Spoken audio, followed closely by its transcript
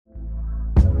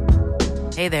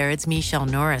Hey there, it's Michelle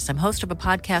Norris. I'm host of a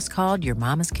podcast called Your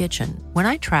Mama's Kitchen. When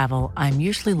I travel, I'm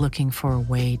usually looking for a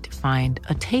way to find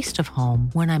a taste of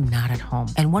home when I'm not at home.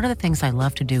 And one of the things I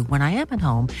love to do when I am at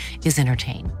home is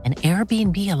entertain. And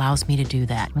Airbnb allows me to do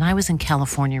that. When I was in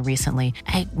California recently,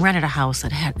 I rented a house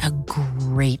that had a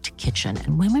great kitchen.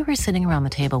 And when we were sitting around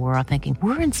the table, we were all thinking,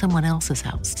 we're in someone else's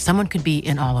house. Someone could be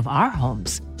in all of our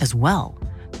homes as well.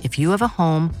 If you have a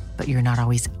home, but you're not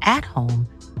always at home,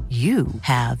 you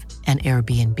have an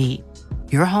Airbnb.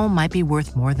 Your home might be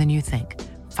worth more than you think.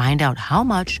 Find out how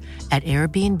much at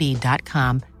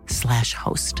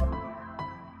airbnb.com/host.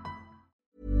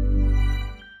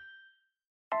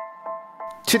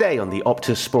 Today on the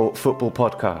Optus Sport Football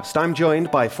Podcast, I'm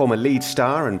joined by former Leeds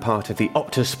star and part of the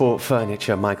Optus Sport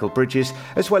furniture, Michael Bridges,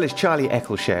 as well as Charlie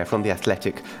Eccleshare from The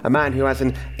Athletic, a man who has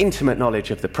an intimate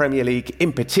knowledge of the Premier League,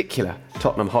 in particular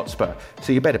Tottenham Hotspur,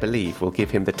 so you better believe we'll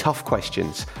give him the tough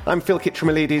questions. I'm Phil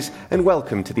Kitramalides, and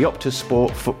welcome to the Optus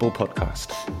Sport Football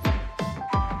Podcast.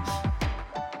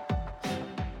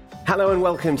 Hello and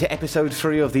welcome to episode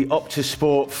 3 of the Optus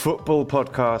Sport Football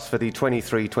Podcast for the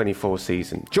 23-24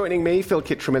 season. Joining me, Phil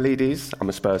Kitramalides, I'm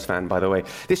a Spurs fan by the way.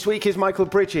 This week is Michael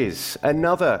Bridges,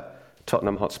 another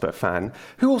Tottenham Hotspur fan,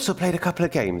 who also played a couple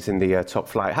of games in the top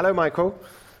flight. Hello Michael.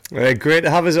 Great to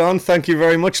have us on. Thank you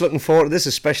very much. Looking forward to this,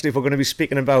 especially if we're going to be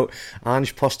speaking about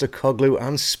Ange Postecoglou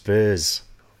and Spurs.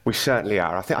 We certainly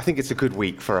are. I think it's a good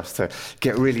week for us to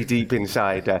get really deep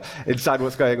inside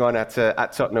what's going on at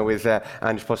Tottenham with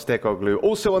Ange Postecoglou.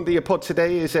 Also on the pod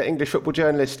today is English football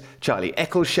journalist Charlie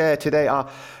Eccleshare. Today, our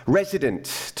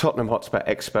resident Tottenham Hotspur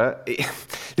expert.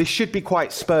 This should be quite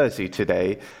Spursy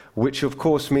today, which of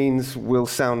course means we'll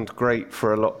sound great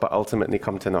for a lot, but ultimately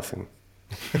come to nothing.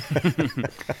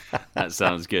 That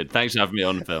sounds good. Thanks for having me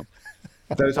on, Phil.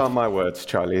 Those aren't my words,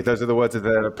 Charlie. Those are the words of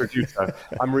the producer.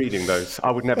 I'm reading those.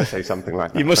 I would never say something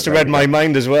like that. You must have read my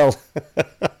mind as well.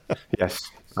 Yes,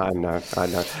 I know.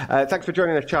 Thanks for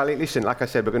joining us, Charlie. Listen, like I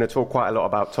said, we're going to talk quite a lot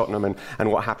about Tottenham and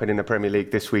what happened in the Premier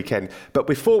League this weekend. But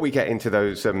before we get into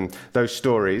those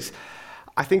stories,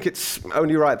 I think it's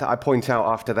only right that I point out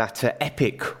after that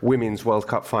epic Women's World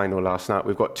Cup final last night,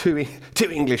 we've got two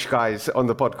English guys on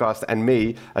the podcast and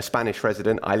me, a Spanish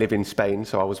resident. I live in Spain,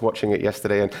 so I was watching it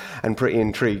yesterday and pretty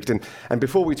intrigued. And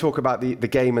before we talk about the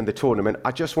game and the tournament,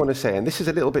 I just want to say, and this is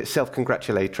a little bit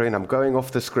self-congratulatory, and I'm going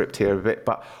off the script here a bit,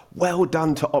 but well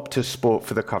done to Optus Sport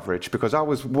for the coverage, because I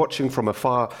was watching from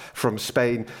afar from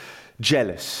Spain.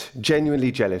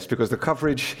 Genuinely jealous, because the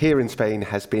coverage here in Spain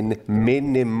has been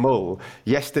minimal.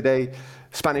 Yesterday,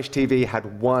 Spanish TV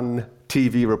had one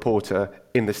TV reporter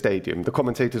in the stadium. The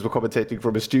commentators were commentating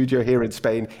from a studio here in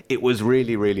Spain. It was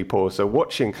really, really poor. So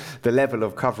watching the level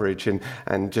of coverage and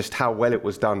just how well it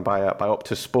was done by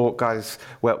Optus Sport, guys,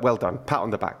 well done. Pat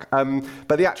on the back.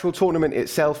 But the actual tournament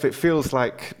itself, it feels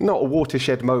like not a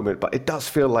watershed moment, but it does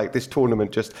feel like this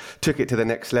tournament just took it to the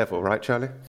next level, right, Charlie?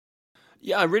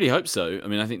 Yeah, I really hope so. I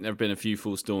mean, I think there have been a few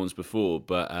false dawns before,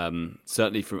 but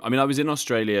certainly I was in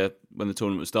Australia when the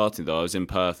tournament was starting, though. I was in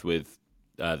Perth with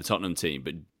the Tottenham team,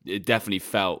 but it definitely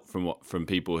felt from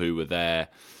people who were there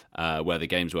where the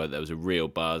games were, there was a real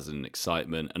buzz and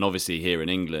excitement. And obviously here in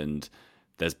England,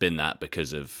 there's been that because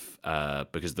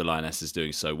the Lioness is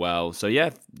doing so well. So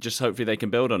yeah, just hopefully they can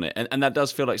build on it. And that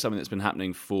does feel like something that's been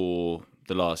happening for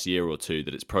the last year or two,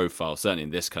 that its profile, certainly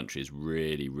in this country, is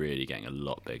really, really getting a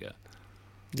lot bigger.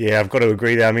 Yeah, I've got to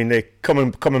agree there. I mean, they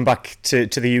coming back to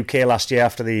the UK last year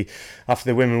after the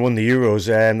women won the Euros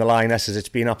and the Lionesses. It's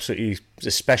been absolutely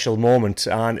a special moment,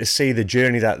 and to see the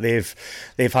journey that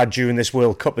they've had during this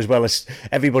World Cup, as well as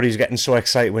everybody's getting so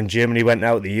excited when Germany went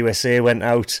out, the USA went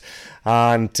out,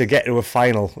 and to get to a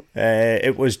final,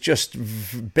 it was just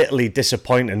bitterly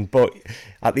disappointing. But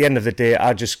at the end of the day,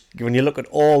 when you look at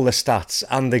all the stats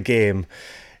and the game,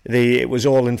 it was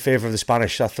all in favour of the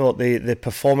Spanish. I thought the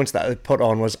performance that they put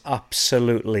on was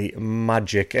absolutely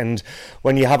magic. And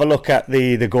when you have a look at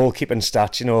the goalkeeping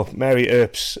stats, Mary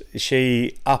Earps,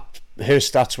 her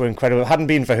stats were incredible. If it hadn't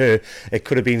been for her, it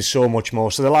could have been so much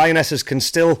more. So the Lionesses can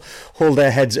still hold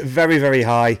their heads very, very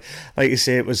high. Like you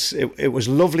say, it was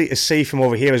lovely to see from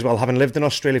over here as well, having lived in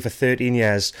Australia for 13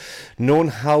 years, knowing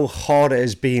how hard it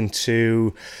has been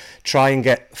to try and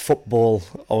get football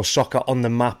or soccer on the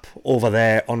map over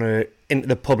there into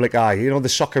the public eye. The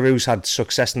Socceroos had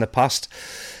success in the past.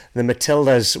 the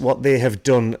Matildas, what they have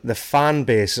done, the fan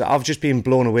base, I've just been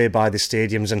blown away by the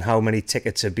stadiums and how many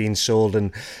tickets have been sold,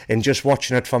 and just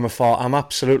watching it from afar, I'm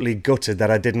absolutely gutted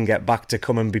that I didn't get back to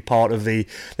come and be part of the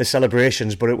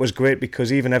celebrations. But it was great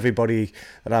because even everybody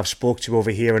that I've spoke to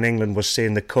over here in England was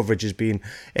saying the coverage has been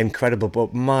incredible.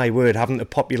 But my word, haven't the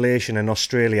population in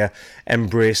Australia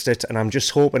embraced it? And I'm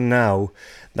just hoping now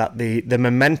that the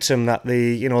momentum that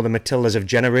the Matildas have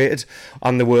generated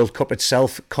on the World Cup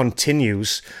itself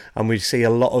continues, and we see a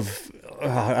lot of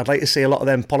I'd like to see a lot of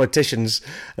them politicians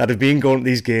that have been going to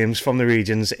these games from the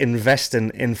regions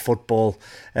investing in football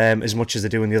as much as they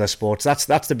do in the other sports. That's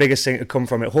the biggest thing to come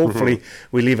from it. Hopefully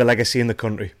we leave a legacy in the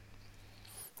country.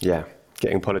 Yeah.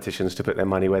 Getting politicians to put their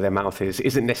money where their mouth is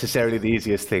isn't necessarily the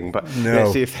easiest thing, but no.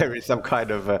 Let's see if there is some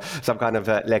kind of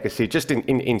legacy. Just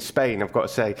in Spain, I've got to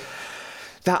say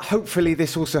that hopefully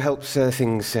this also helps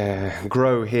things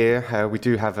grow here. We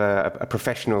do have a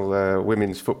professional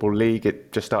women's football league.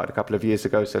 It just started a couple of years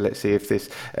ago, so let's see if this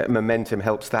momentum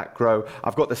helps that grow.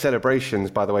 I've got the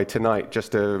celebrations, by the way, tonight,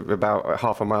 just about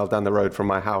half a mile down the road from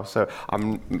my house, so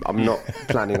I'm not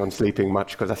planning on sleeping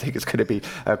much because I think it's going to be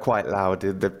quite loud.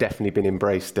 They've definitely been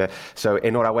embraced. So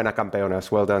enhorabuena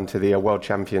campeonas, well done to the world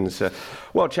champions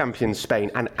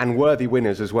Spain, and worthy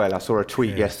winners as well. I saw a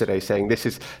tweet yesterday saying this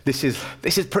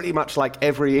is pretty much like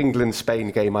every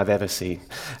England-Spain game I've ever seen.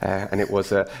 And it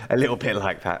was a little bit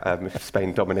like that,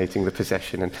 Spain dominating the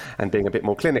possession and being a bit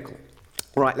more clinical.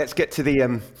 Right, let's get to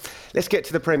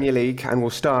the Premier League, and we'll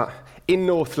start in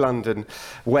North London,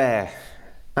 where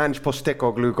Ange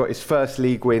Postecoglou got his first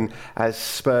league win as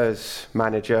Spurs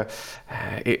manager.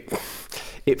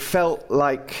 It felt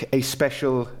like a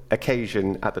special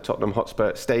occasion at the Tottenham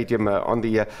Hotspur Stadium. On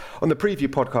the preview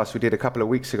podcast we did a couple of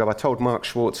weeks ago, I told Mark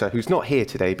Schwarzer, who's not here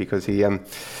today because he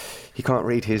can't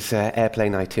read his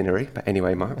airplane itinerary. But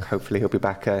anyway, Mark, hopefully he'll be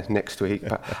back next week.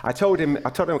 But I told him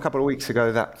a couple of weeks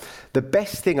ago that the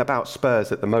best thing about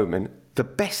Spurs at the moment, the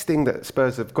best thing that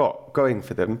Spurs have got going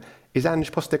for them, is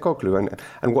Ange Postecoglou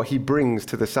and what he brings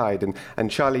to the side. And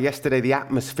Charlie, yesterday, the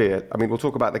atmosphere, I mean, we'll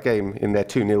talk about the game in their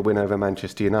 2-0 win over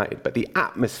Manchester United, but the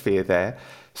atmosphere there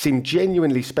seemed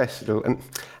genuinely special. And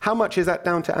how much is that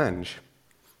down to Ange?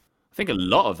 I think a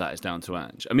lot of that is down to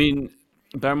Ange. I mean,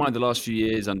 bear in mind the last few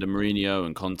years under Mourinho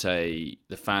and Conte,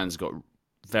 the fans got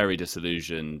very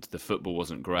disillusioned. The football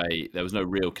wasn't great. There was no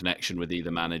real connection with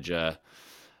either manager.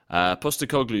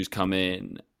 Postecoglou's come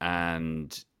in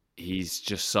and he's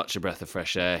just such a breath of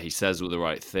fresh air. He says all the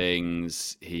right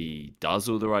things. He does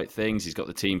all the right things. He's got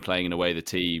the team playing in a way that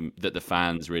the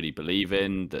fans really believe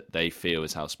in, that they feel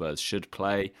is how Spurs should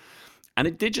play. And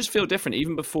it did just feel different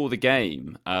even before the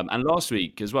game. And last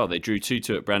week as well, they drew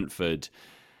 2-2 at Brentford.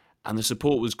 And the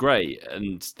support was great.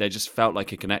 And there just felt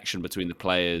like a connection between the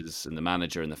players and the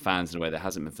manager and the fans in a way that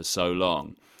hasn't been for so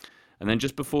long. And then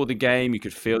just before the game, you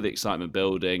could feel the excitement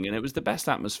building. And it was the best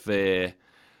atmosphere.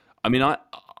 I mean,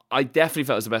 I definitely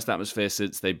felt it was the best atmosphere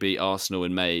since they beat Arsenal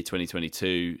in May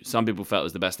 2022. Some people felt it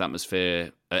was the best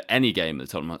atmosphere at any game at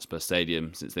the Tottenham Hotspur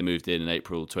Stadium since they moved in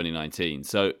April 2019.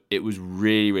 So it was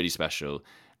really, really special.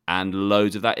 And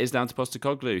loads of that is down to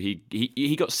Postecoglou.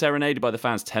 He got serenaded by the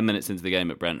fans 10 minutes into the game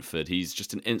at Brentford. He's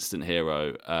just an instant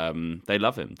hero. They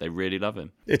love him. They really love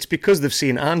him. It's because they've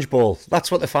seen Ange ball. That's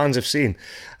what the fans have seen.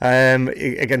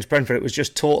 Against Brentford, it was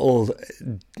just total,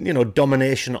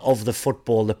 domination of the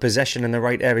football, the possession in the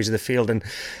right areas of the field. And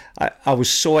I was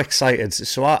so excited.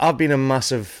 So I've been a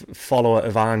massive follower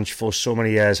of Ange for so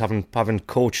many years, having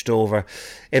coached over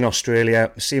in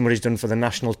Australia, seen what he's done for the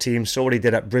national team, saw what he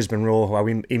did at Brisbane Roar,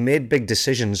 where he made big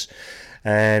decisions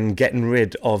and getting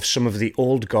rid of some of the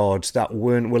old guards that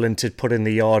weren't willing to put in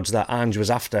the yards that Ange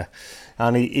was after.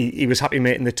 And he was happy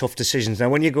making the tough decisions. Now,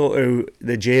 when you go to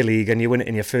the J-League and you win it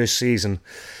in your first season,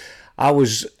 I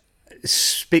was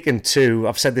speaking to,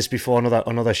 I've said this before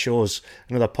on other shows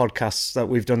and other podcasts that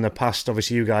we've done in the past,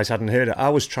 obviously you guys hadn't heard it, I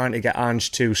was trying to get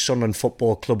Ange to Sunderland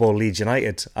Football Club or Leeds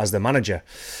United as the manager.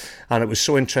 And it was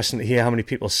so interesting to hear how many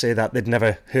people say that they'd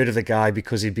never heard of the guy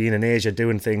because he'd been in Asia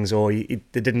doing things, or they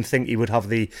didn't think he would have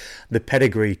the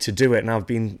pedigree to do it.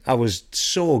 And I was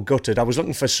so gutted. I was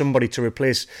looking for somebody to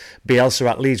replace Bielsa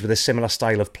at Leeds with a similar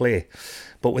style of play,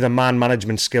 but with a man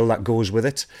management skill that goes with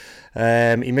it.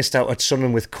 He missed out at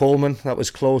Sunderland with Coleman. That was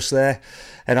close there.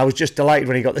 And I was just delighted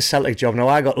when he got the Celtic job. Now,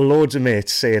 I got loads of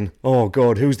mates saying, oh,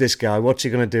 God, who's this guy? What's he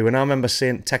going to do? And I remember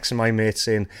texting my mates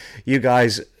saying, you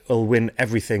guys will win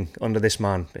everything under this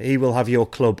man. He will have your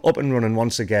club up and running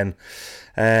once again.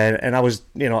 And I was,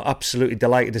 absolutely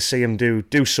delighted to see him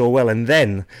do so well. And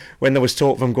then, when there was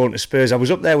talk of him going to Spurs, I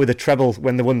was up there with the treble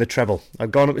when they won the treble.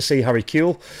 I'd gone up to see Harry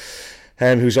Kewell.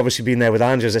 who's obviously been there with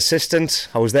Ange as assistant.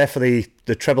 I was there for the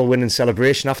treble winning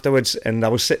celebration afterwards, and I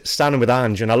was standing with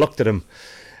Ange, and I looked at him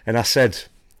and I said,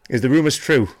 "Is the rumours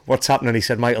true? What's happening?" He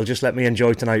said, "Michael, just let me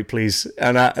enjoy tonight, please."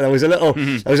 And there was a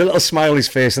little smile on his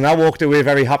face, and I walked away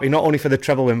very happy, not only for the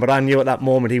treble win, but I knew at that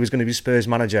moment he was going to be Spurs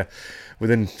manager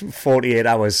within 48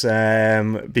 hours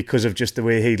because of just the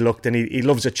way he looked, and he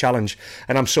loves a challenge.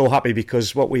 And I'm so happy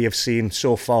because what we have seen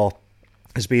so far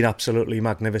has been absolutely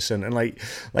magnificent. And like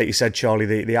you said, Charlie,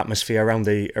 the atmosphere around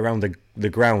the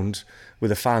ground with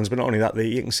the fans, but not only that,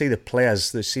 you can see the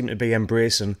players, they seem to be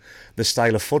embracing the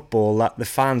style of football that the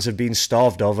fans have been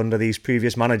starved of under these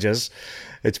previous managers.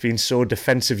 It's been so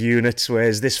defensive units,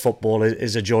 whereas this football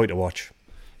is a joy to watch.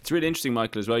 It's really interesting,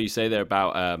 Michael, as well. You say there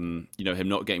about him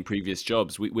not getting previous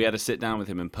jobs. We had a sit down with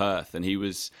him in Perth, and he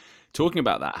was talking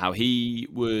about that, how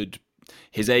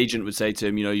his agent would say to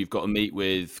him, you've got to meet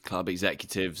with club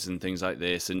executives and things like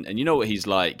this. And you know what he's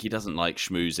like. He doesn't like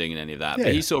schmoozing and any of that. Yeah.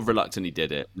 But he sort of reluctantly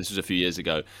did it. This was a few years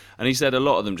ago. And he said a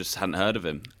lot of them just hadn't heard of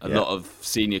him. A lot of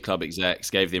senior club execs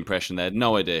gave the impression they had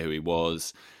no idea who he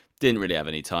was, didn't really have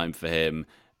any time for him.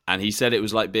 And he said it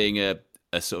was like being a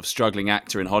sort of struggling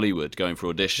actor in Hollywood, going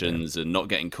for auditions and not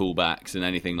getting callbacks and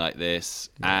anything like this.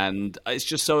 And it's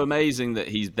just so amazing that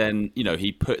he's then,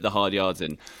 he put the hard yards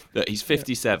in. That he's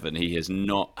 57, he has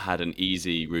not had an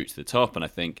easy route to the top. And I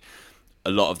think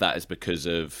a lot of that is because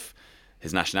of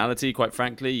his nationality, quite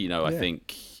frankly. I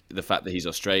think the fact that he's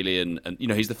Australian and,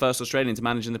 he's the first Australian to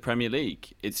manage in the Premier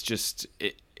League. It's just,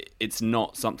 it's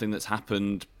not something that's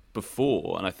happened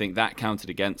before, and I think that counted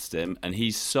against him. And he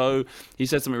said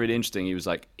something really interesting. He was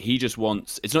like, he just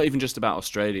wants, it's not even just about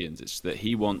Australians, it's that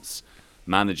he wants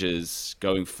managers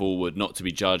going forward not to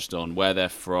be judged on where they're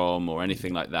from or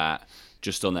anything like that,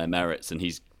 just on their merits. And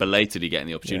he's belatedly getting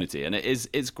the opportunity, and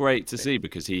it's great to see,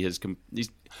 because he's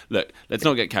look, let's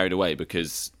not get carried away,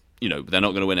 because they're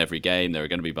not going to win every game, there are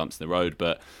going to be bumps in the road,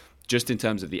 but just in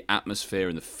terms of the atmosphere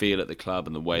and the feel at the club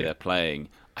and the way they're playing,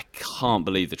 I can't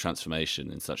believe the transformation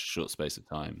in such a short space of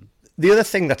time. The other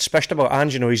thing that's special about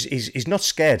Ange, he's not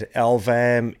scared of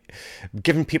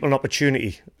giving people an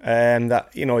opportunity.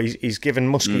 He's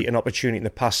given Muskie an opportunity in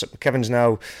the past. Kevin's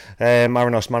now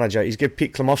Marinos manager. He's given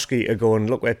Pete Klimowski a go, and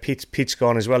look where Pete's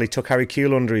gone as well. He took Harry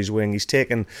Kewell under his wing. He's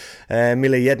taken Mile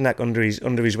Jednak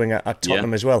under his wing at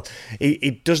Tottenham as well.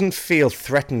 He doesn't feel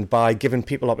threatened by giving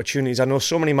people opportunities. I know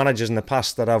so many managers in the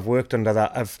past that I've worked under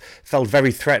that have felt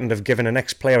very threatened of giving an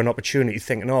ex-player an opportunity,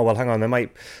 thinking, oh well, hang on, they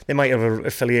might have an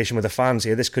affiliation with the fans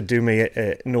here, this could do me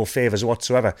no favours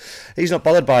whatsoever. He's not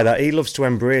bothered by that. He loves to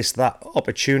embrace that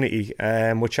opportunity,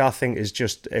 which I think is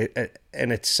just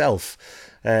in itself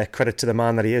credit to the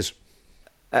man that he is.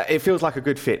 It feels like a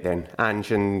good fit then,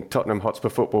 Ange and Tottenham Hotspur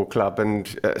Football Club,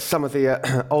 and some of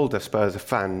the older Spurs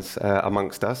fans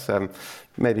amongst us,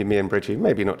 maybe me and Bridgie,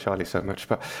 maybe not Charlie so much,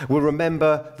 but will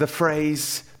remember the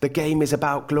phrase, "The game is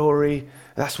about glory."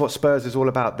 That's what Spurs is all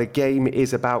about. The game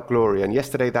is about glory. And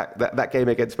yesterday, that game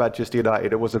against Manchester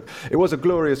United, it was a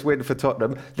glorious win for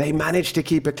Tottenham. They managed to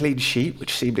keep a clean sheet,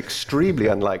 which seemed extremely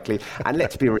unlikely. And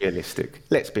let's be realistic.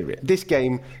 This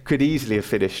game could easily have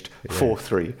finished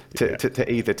 4-3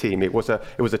 to either team. It was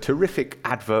a terrific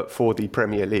advert for the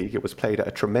Premier League. It was played at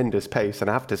a tremendous pace. And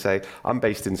I have to say, I'm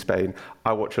based in Spain.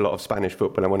 I watch a lot of Spanish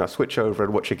football. And when I switch over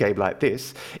and watch a game like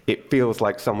this, it feels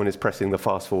like someone is pressing the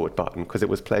fast forward button, because it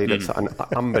was played at an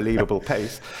unbelievable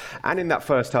pace. And in that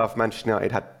first half, Manchester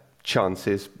United had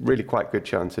chances, really quite good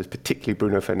chances, particularly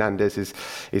Bruno Fernandes's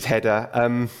header.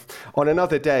 On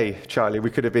another day, Charlie, we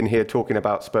could have been here talking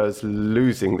about Spurs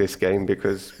losing this game,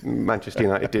 because Manchester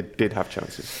United did have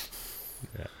chances.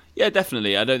 Yeah,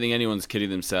 definitely. I don't think anyone's kidding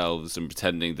themselves and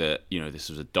pretending that this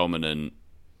was a dominant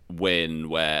win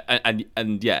where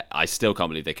and yeah, I still can't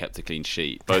believe they kept a clean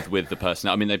sheet, both with the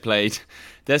personnel. I mean, they played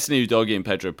Destiny Udogie and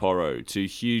Pedro Porro, two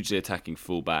hugely attacking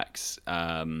fullbacks,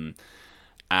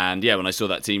 and yeah, when I saw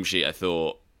that team sheet, I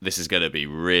thought, this is going to be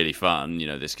really fun.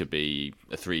 This could be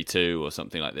a 3-2 or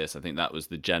something like this. I think that was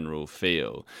the general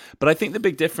feel. But I think the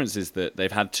big difference is that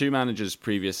they've had two managers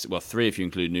previous, well, three if you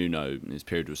include Nuno, his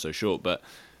period was so short, but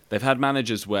they've had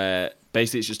managers where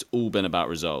basically it's just all been about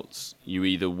results. You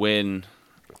either win,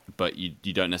 but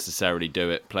you don't necessarily do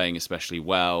it playing especially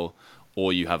well,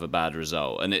 or you have a bad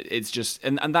result. And it's just,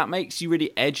 and that makes you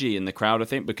really edgy in the crowd, I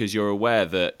think, because you're aware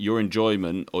that your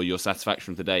enjoyment or your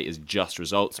satisfaction today is just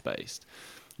results based.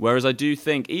 Whereas I do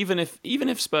think even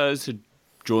if Spurs had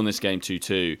drawn this game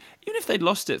 2-2, even if they'd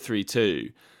lost it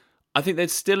 3-2, I think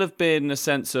there'd still have been a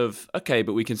sense of, okay,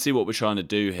 but we can see what we're trying to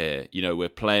do here. We're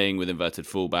playing with inverted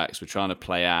fullbacks, we're trying to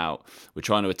play out, we're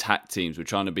trying to attack teams, we're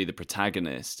trying to be the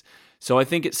protagonist. So I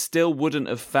think it still wouldn't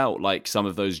have felt like some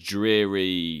of those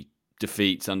dreary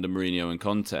defeats under Mourinho and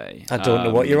Conte. I don't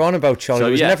know what you're on about, Charlie.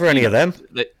 There was never any of them.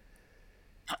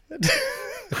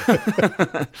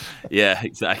 Yeah,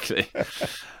 exactly.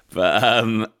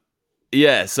 But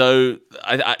so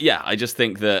I just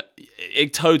think that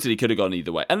it totally could have gone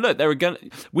either way. And look,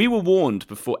 we were warned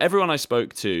before. Everyone I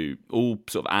spoke to, all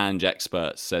sort of Ange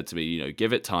experts, said to me,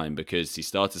 give it time, because he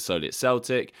started slowly at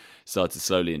Celtic, started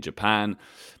slowly in Japan,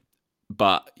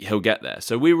 but he'll get there.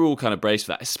 So we were all kind of braced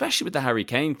for that, especially with the Harry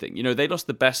Kane thing. They lost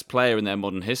the best player in their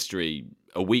modern history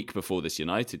a week before this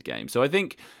United game. So I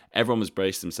think everyone was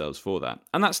braced themselves for that.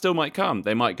 And that still might come.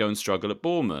 They might go and struggle at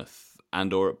Bournemouth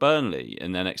and or at Burnley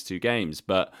in their next two games.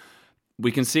 But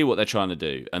we can see what they're trying to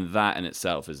do. And that in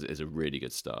itself is a really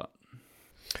good start.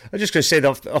 I'm just going to say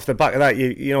that off the back of that,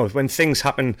 you know, when things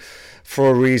happen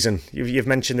for a reason, you've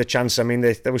mentioned the chance. I mean,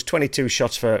 there was 22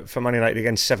 shots for Man United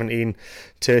against 17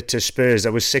 to Spurs.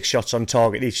 There was 6 shots on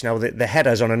target each. Now, the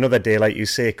headers on another day, like you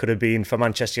say, could have been for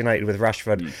Manchester United with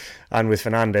Rashford and with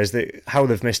Fernandes. How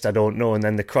they've missed, I don't know. And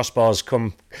then the crossbars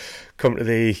come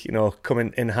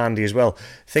in handy as well.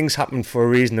 Things happen for a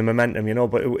reason, the momentum, you know,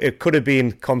 but it could have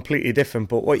been completely different.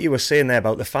 But what you were saying there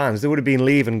about the fans, they would have been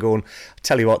leaving going,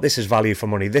 tell you what, this is value for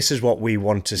money. This is what we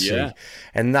want to see. Yeah.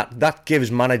 And that gives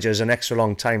managers an extra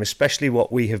long time, especially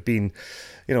what we have been,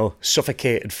 you know,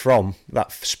 suffocated from,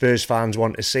 that Spurs fans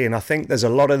want to see. And I think there's a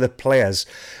lot of the players,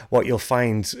 what you'll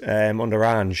find under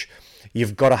Ange,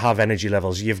 you've got to have energy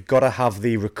levels. You've got to have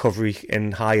the recovery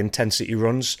in high intensity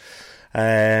runs.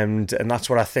 And that's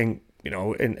what I think, you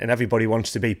know, and everybody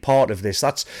wants to be part of this.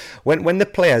 That's when the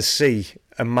players see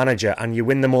a manager and you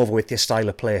win them over with your style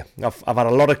of play. I've had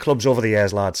a lot of clubs over the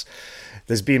years, lads.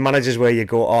 There's been managers where you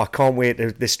go, I can't wait,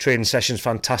 this training session's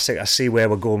fantastic, I see where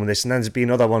we're going with this. And then there's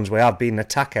been other ones where I've been an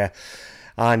attacker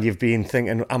and you've been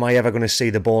thinking, am I ever going to see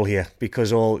the ball here?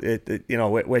 Because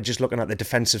we're just looking at the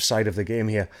defensive side of the game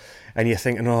here. And you're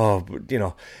thinking,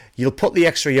 you'll put the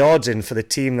extra yards in for the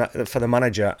team, for the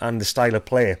manager and the style of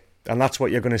play. And that's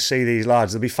what you're going to see these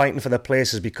lads. They'll be fighting for their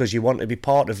places because you want to be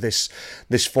part of this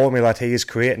formula that he is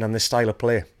creating and this style of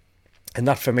play. And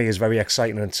that for me is very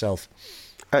exciting in itself.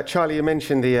 Charlie, you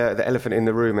mentioned the elephant in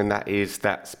the room, and that is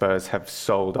that Spurs have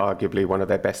sold arguably one of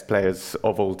their best players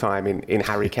of all time in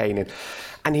Harry Kane.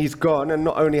 And he's gone, and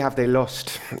not only have they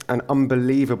lost an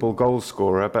unbelievable goal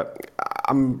scorer, but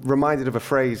I'm reminded of a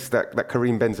phrase that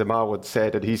Karim Benzema once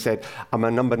said, and he said, I'm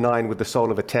a number 9 with the soul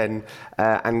of a 10,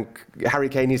 and Harry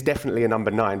Kane is definitely a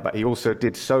number 9, but he also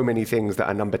did so many things that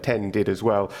a number 10 did as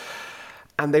well.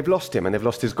 And they've lost him, and they've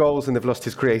lost his goals, and they've lost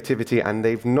his creativity, and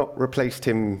they've not replaced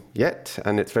him yet.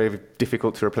 And it's very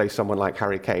difficult to replace someone like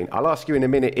Harry Kane. I'll ask you in a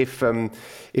minute if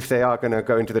they are going to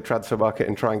go into the transfer market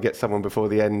and try and get someone before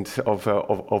the end of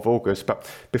August. But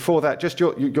before that, just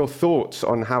your thoughts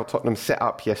on how Tottenham set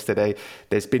up yesterday.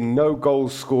 There's been no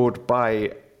goals scored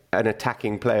by an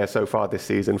attacking player so far this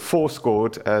season. 4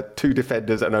 scored, 2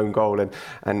 defenders, an own goal, and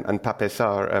Pape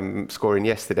Sarr scoring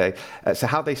yesterday. So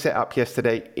how they set up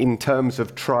yesterday in terms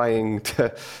of trying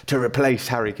to replace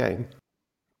Harry Kane?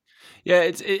 Yeah,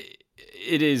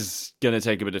 it is going to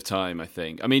take a bit of time, I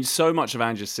think. I mean, so much of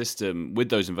Ange's system with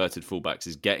those inverted fullbacks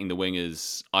is getting the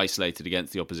wingers isolated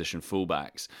against the opposition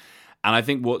fullbacks. And I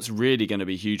think what's really going to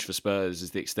be huge for Spurs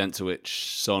is the extent to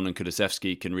which Son and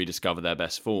Kulusevski can rediscover their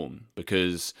best form,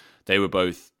 because they were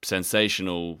both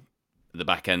sensational at the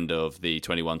back end of the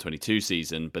 21-22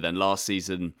 season, but then last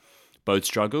season both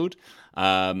struggled.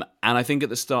 And I think at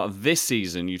the start of this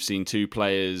season, you've seen 2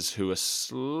 players who are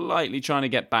slightly trying to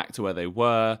get back to where they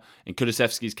were. In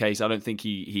Kulusevski's case, I don't think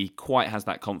he quite has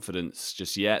that confidence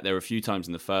just yet. There were a few times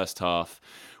in the first half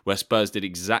where Spurs did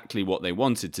exactly what they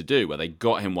wanted to do, where they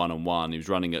got him one-on-one. He was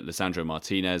running at Lisandro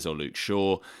Martinez or Luke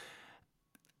Shaw,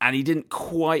 and he didn't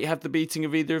quite have the beating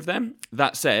of either of them.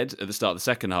 That said, at the start of the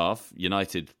second half,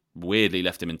 United weirdly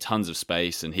left him in tons of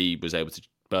space, and he was able to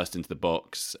burst into the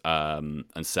box and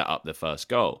set up the first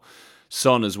goal.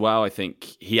 Son as well, I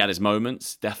think he had his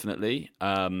moments, definitely.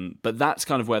 But that's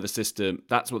kind of where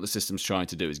that's what the system's trying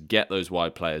to do, is get those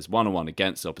wide players one-on-one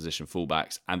against opposition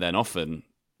fullbacks, and then often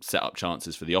set up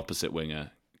chances for the opposite winger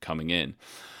coming in.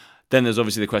 Then there's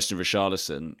obviously the question of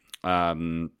Richarlison,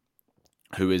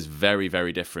 who is very,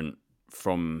 very different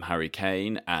from Harry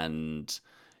Kane. And,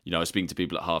 you know, I was speaking to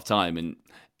people at half-time, and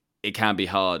it can be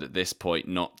hard at this point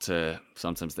not to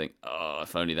sometimes think, oh,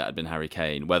 if only that had been Harry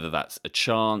Kane, whether that's a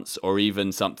chance or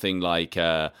even something like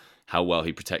how well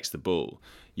he protects the ball.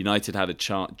 United had a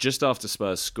chance just after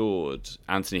Spurs scored.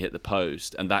 Anthony hit the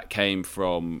post, and that came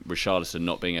from Richarlison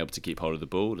not being able to keep hold of the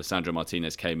ball. Lisandro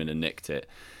Martinez came in and nicked it.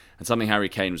 And something Harry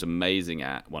Kane was amazing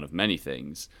at, one of many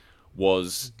things,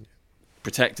 was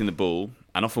protecting the ball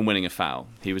and often winning a foul.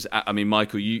 He was, I mean,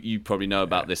 Michael, you probably know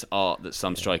about this art that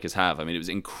some strikers have. I mean, it was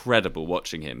incredible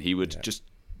watching him. He would just,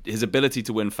 his ability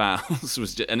to win fouls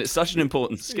was just, and it's such an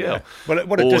important skill. Yeah. Well,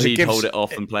 what it does, he'd hold it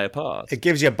off and play a part. It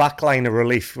gives you a backline of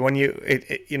relief when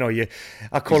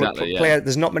I call it player.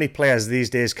 There's not many players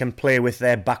these days can play with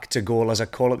their back to goal, as I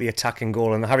call it, the attacking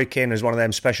goal. And Harry Kane is one of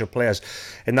them special players.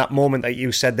 In that moment that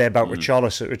you said there about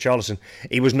Richarlison,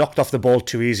 he was knocked off the ball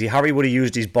too easy. Harry would have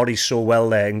used his body so well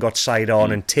there and got side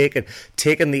on and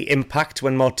taken the impact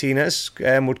when Martinez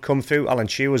would come through. Alan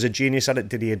Shearer was a genius at it.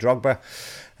 Didier Drogba.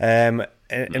 And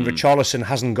Richarlison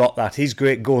hasn't got that. He's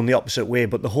great going the opposite way,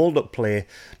 but the hold-up play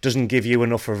doesn't give you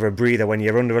enough of a breather when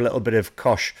you're under a little bit of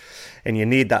cosh and you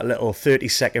need that little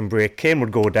 30-second break. Kane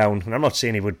would go down, and I'm not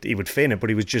saying he would feign it, but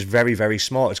he was just very, very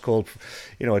smart. It's called,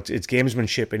 it's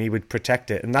gamesmanship, and he would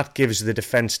protect it, and that gives the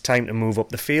defence time to move up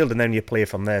the field, and then you play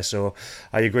from there. So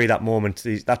I agree that moment.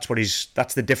 That's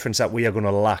the difference that we are going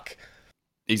to lack.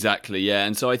 Exactly, yeah.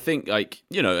 And so I think,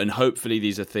 and hopefully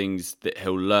these are things that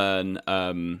he'll learn.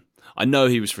 I know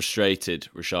he was frustrated,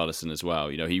 Richarlison, as well.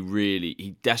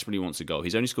 He desperately wants a goal.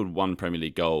 He's only scored one Premier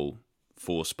League goal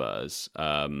for Spurs.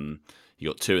 He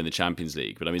got 2 in the Champions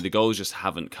League. But, I mean, the goals just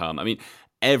haven't come. I mean,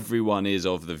 everyone is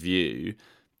of the view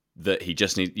that he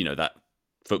just needs, that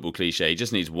football cliche, he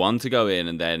just needs one to go in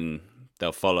and then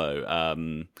they'll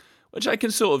follow. Which I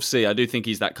can sort of see. I do think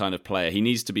he's that kind of player. He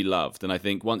needs to be loved. And I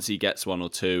think once he gets 1 or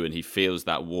 2 and he feels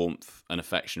that warmth and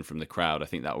affection from the crowd, I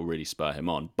think that will really spur him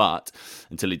on. But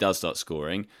until he does start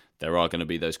scoring, there are going to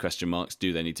be those question marks.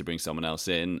 Do they need to bring someone else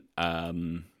in?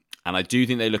 And I do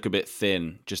think they look a bit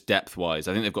thin, just depth-wise.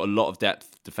 I think they've got a lot of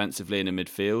depth defensively in the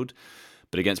midfield.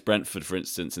 But against Brentford, for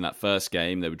instance, in that first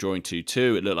game, they were drawing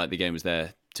 2-2. It looked like the game was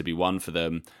there to be won for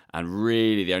them. And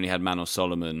really, they only had Manor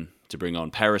Solomon to bring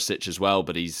on. Perisic as well,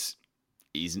 but he's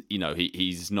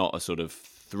not a sort of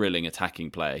thrilling attacking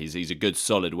player. He's a good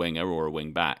solid winger or a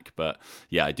wing back, but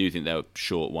yeah, I do think they were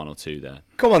short 1 or 2 there.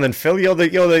 Come on then, Phil. You're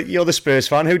the Spurs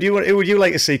fan. Who would you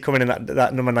like to see coming in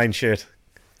that number 9 shirt?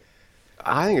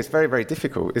 I think it's very, very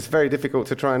difficult. It's very difficult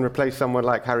to try and replace someone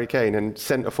like Harry Kane, and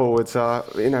centre forwards are,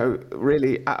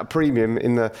 really at a premium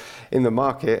in the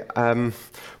market.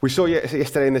 We saw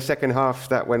yesterday in the second half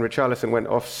that when Richarlison went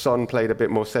off, Son played a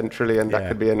bit more centrally, and that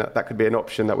could be an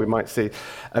option that we might see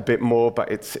a bit more.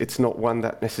 But it's not one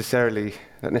that necessarily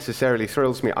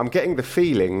thrills me. I'm getting the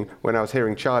feeling when I was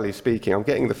hearing Charlie speaking. I'm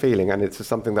getting the feeling, and it's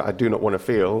something that I do not want to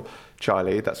feel,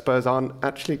 Charlie, that Spurs aren't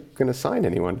actually going to sign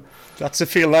anyone. That's a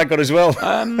feel I got as well.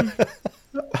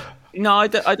 No, I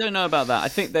don't know about that. I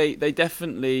think they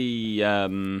definitely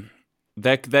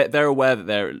they're aware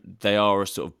that they are a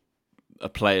sort of a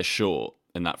player short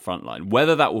in that front line.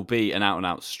 Whether that will be an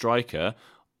out-and-out striker,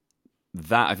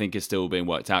 that I think is still being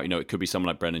worked out. It could be someone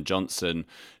like Brennan Johnson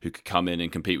who could come in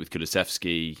and compete with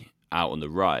Kulusevski out on the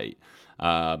right.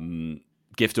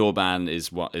 Gift Orban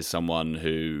is someone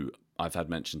who I've had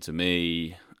mentioned to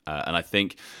me. And I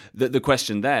think that the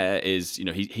question there is,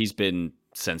 he's been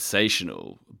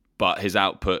sensational, but his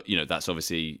output, that's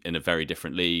obviously in a very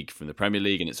different league from the Premier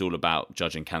League, and it's all about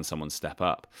judging, can someone step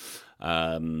up?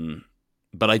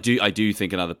 But I do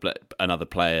think another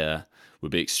player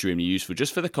would be extremely useful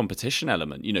just for the competition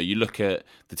element. You look at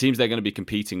the teams they're going to be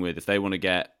competing with. If they want to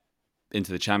get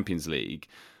into the Champions League,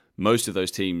 most of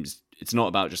those teams, it's not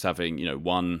about just having,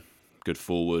 one good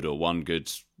forward or one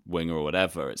good winger or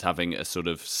whatever. It's having a sort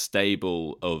of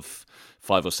stable of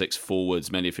 5 or 6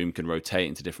 forwards, many of whom can rotate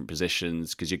into different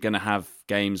positions, because you're going to have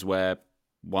games where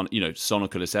one, Son or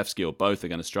Kulusevski or both are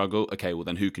going to struggle. Okay, well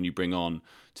then who can you bring on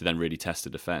to then really test the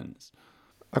defence?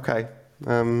 Okay.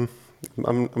 I'm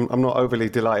not overly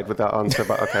delighted with that answer,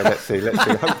 but okay, let's see.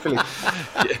 Hopefully.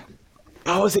 Yeah.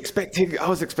 I was expecting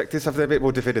something a bit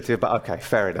more definitive, but okay,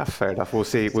 fair enough. We'll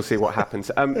see what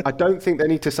happens. I don't think they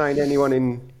need to sign anyone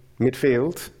in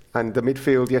midfield, and the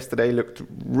midfield yesterday looked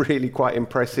really quite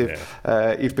impressive.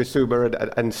 Yeah. Yves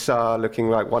Bissouma and Sarr looking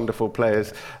like wonderful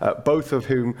players, both of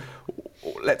whom,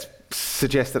 let's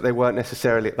suggest that they weren't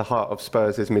necessarily at the heart of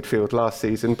Spurs' midfield last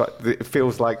season, but it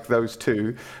feels like those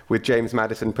two, with James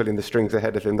Maddison pulling the strings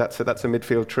ahead of him, that's a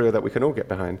midfield trio that we can all get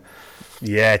behind.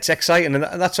 Yeah, it's exciting, and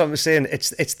that's what I'm saying.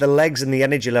 It's the legs and the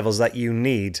energy levels that you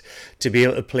need to be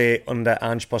able to play under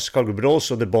Ange Postecoglou, but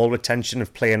also the ball retention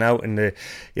of playing out and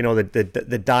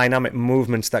the dynamic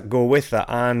movements that go with that.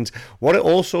 And what it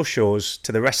also shows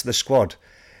to the rest of the squad,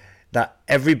 that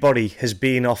everybody has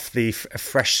been off a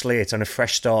fresh slate and a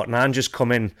fresh start, and Ange just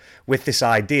come in with this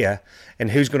idea,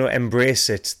 and who's going to embrace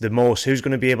it the most, who's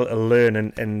going to be able to learn,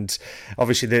 and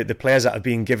obviously the players that have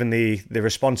been given the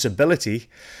responsibility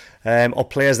or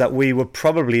players that we would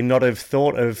probably not have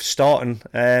thought of starting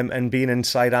and being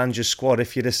inside Ange's squad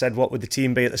if you'd have said what would the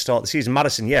team be at the start of the season.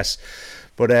 Maddison, yes.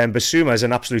 But Basuma is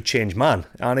an absolute changed man,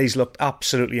 and he's looked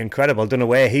absolutely incredible. I don't know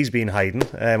where he's been hiding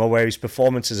or where his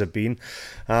performances have been.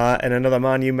 And another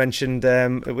man you mentioned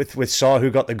with Sarr,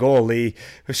 who got the goal, who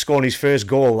scored his first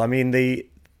goal. I mean, the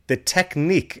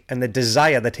technique and the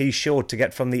desire that he showed to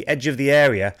get from the edge of the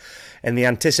area and the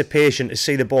anticipation to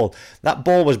see the ball. That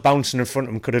ball was bouncing in front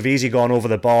of him, could have easily gone over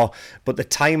the bar, but the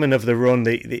timing of the run,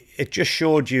 it just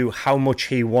showed you how much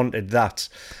he wanted that.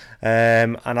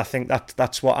 And I think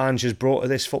that's what Ange has brought to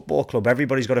this football club.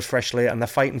 Everybody's got a fresh slate and they're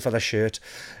fighting for their shirt,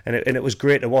 and it was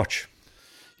great to watch.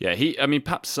 Yeah,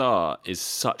 Pape Sarr is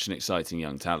such an exciting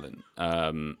young talent.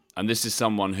 And this is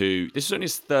someone this is only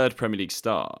his third Premier League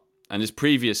start, and his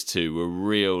previous two were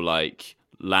real, like,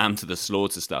 lamb to the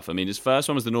slaughter stuff. I mean, his first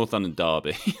one was the North London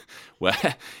derby,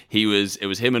 where it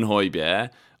was him and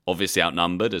Højbjerg, obviously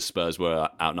outnumbered, as Spurs were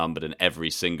outnumbered in every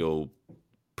single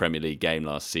Premier League game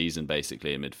last season,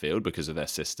 basically, in midfield because of their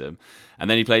system. And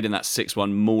then he played in that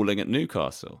 6-1 mauling at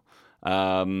Newcastle.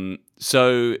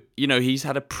 So, he's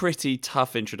had a pretty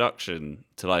tough introduction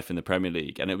to life in the Premier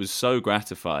League, and it was so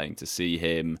gratifying to see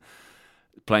him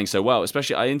playing so well.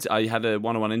 Especially, I had a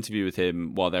one-on-one interview with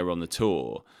him while they were on the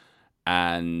tour,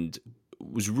 and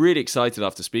was really excited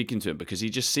after speaking to him because he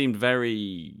just seemed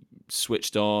very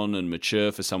switched on and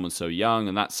mature for someone so young,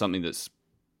 and that's something that's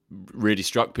really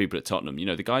struck people at Tottenham.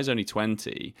 The guy's only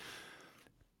 20,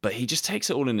 but he just takes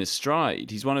it all in his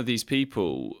stride. He's one of these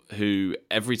people who,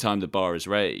 every time the bar is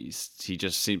raised, he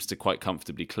just seems to quite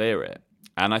comfortably clear it.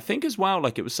 And I think as well,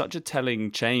 like, it was such a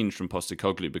telling change from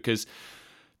Postecoglou because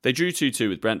they drew 2-2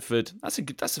 with Brentford. That's a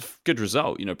good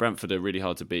result. Brentford are really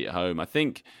hard to beat at home. I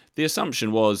think the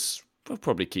assumption was we'll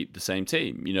probably keep the same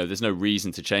team. There's no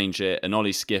reason to change it. And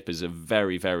Ollie Skip is a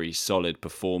very, very solid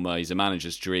performer. He's a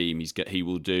manager's dream. He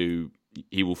will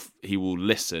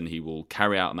listen. He will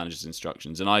carry out a manager's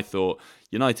instructions. And I thought,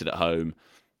 United at home,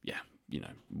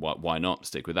 why not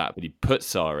stick with that? But he put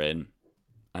Sarr in,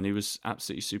 and he was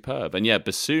absolutely superb. And yeah,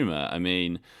 Basuma, I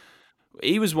mean,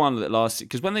 he was one that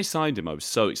because when they signed him, I was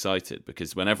so excited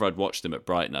because whenever I'd watched him at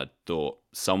Brighton, I thought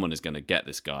someone is going to get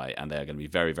this guy, and they're going to be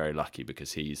very, very lucky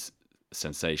because he's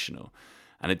sensational.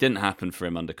 And it didn't happen for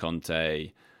him under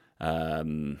Conte.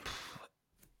 Who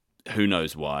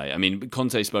knows why? I mean,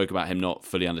 Conte spoke about him not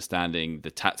fully understanding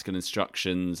the tactical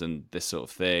instructions and this sort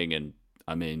of thing. And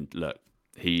I mean, look,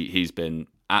 he's been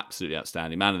absolutely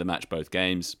outstanding, man of the match both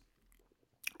games.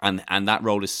 And that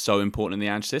role is so important in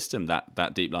the Ange system,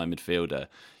 that deep line midfielder.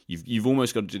 You've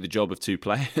almost got to do the job of two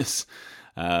players.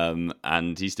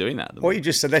 And he's doing that. What you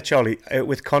just said there, Charlie,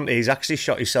 with Conte, he's actually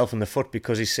shot himself in the foot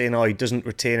because he's saying, he doesn't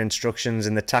retain instructions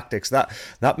in the tactics.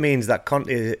 That means that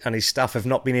Conte and his staff have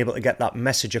not been able to get that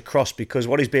message across, because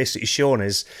what he's basically shown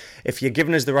is, if you're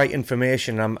giving us the right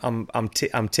information, I'm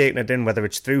taking it in, whether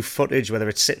it's through footage, whether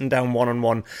it's sitting down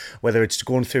one-on-one, whether it's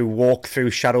going through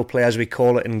walk-through shadow play, as we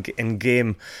call it, in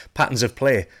game patterns of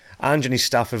play. Ange and his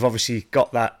staff have obviously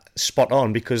got that spot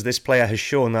on, because this player has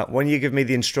shown that when you give me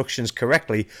the instructions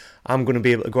correctly, I'm going to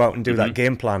be able to go out and do that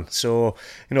game plan. So,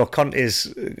 Conte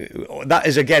that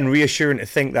is again reassuring to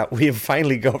think that we have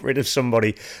finally got rid of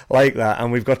somebody like that,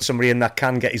 and we've got somebody in that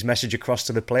can get his message across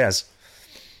to the players.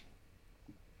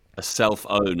 A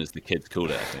self-own, as the kids call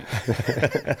it,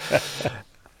 I think.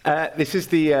 This is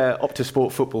the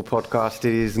Optasport Football Podcast.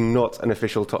 It is not an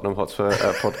official Tottenham Hotspur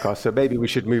podcast, so maybe we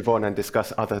should move on and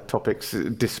discuss other topics,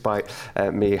 despite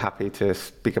me happy to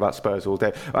speak about Spurs all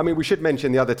day. I mean, we should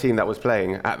mention the other team that was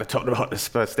playing at the Tottenham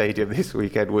Hotspur Stadium this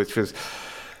weekend, which was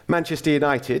Manchester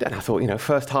United. And I thought,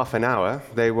 first half an hour,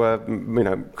 they were,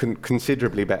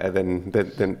 considerably better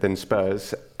than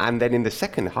Spurs. And then in the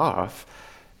second half,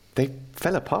 they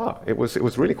fell apart. It was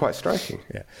really quite striking.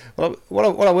 Yeah. Well,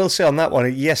 what I will say on that one,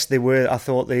 yes, they were. I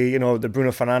thought the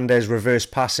Bruno Fernandes reverse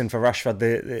passing for Rashford,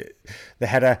 the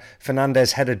header,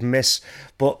 Fernandes headed miss,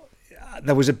 but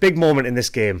there was a big moment in this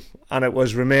game, and it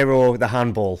was Romero, the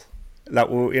handball that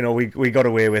we got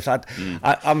away with.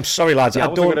 I'm sorry, lads. Yeah, I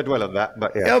wasn't going to dwell on that,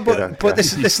 but yeah. But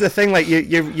this is the thing. Like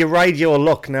you ride your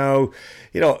luck now.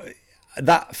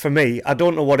 That, for me, I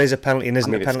don't know what is a penalty and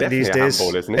isn't a penalty these days.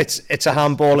 Handball, isn't it? It's a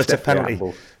handball, it's a penalty.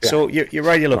 Yeah. So you're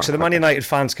right, you look. So the Man United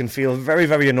fans can feel very,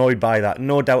 very annoyed by that,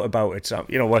 no doubt about it. So,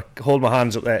 we'll hold my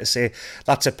hands up there to say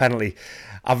that's a penalty.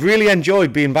 I've really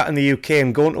enjoyed being back in the UK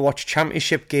and going to watch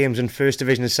Championship games and First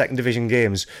Division and Second Division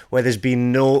games where there's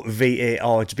been no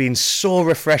VAR. It's been so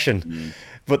refreshing.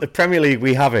 But the Premier League,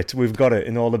 we have it. We've got it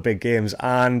in all the big games.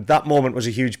 And that moment was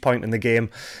a huge point in the game.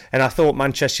 And I thought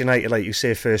Manchester United, like you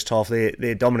say, first half,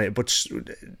 they dominated, but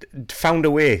found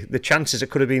a way. The chances, it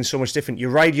could have been so much different. You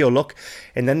ride your luck,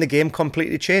 and then the game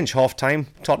completely changed. Half-time,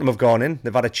 Tottenham have gone in.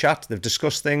 They've had a chat. They've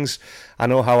discussed things. I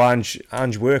know how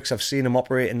Ange works. I've seen him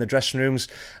operate in the dressing rooms,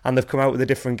 and they've come out with a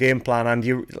different game plan. And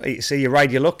you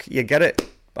ride your luck, you get it,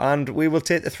 and we will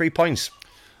take the 3 points.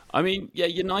 I mean, yeah,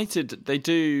 United, they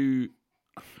do...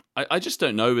 I just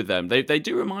don't know with them. They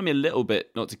do remind me a little bit,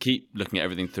 not to keep looking at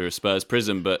everything through a Spurs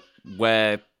prism, but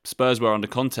where Spurs were under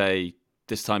Conte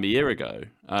this time a year ago,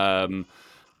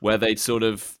 where they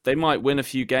might win a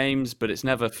few games, but it's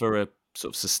never for a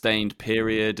sort of sustained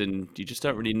period, and you just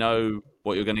don't really know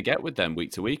what you're going to get with them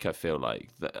week to week. I feel like,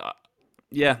 I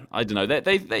don't know.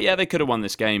 They could have won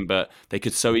this game, but they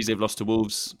could so easily have lost to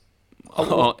Wolves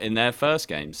in their first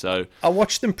game. So I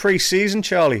watched them pre-season,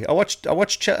 Charlie. I watched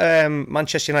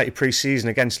Manchester United pre-season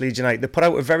against Leeds United. They put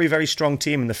out a very, very strong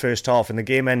team in the first half, and the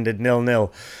game ended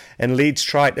 0-0. And Leeds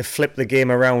tried to flip the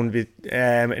game around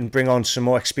and bring on some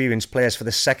more experienced players for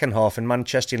the second half, and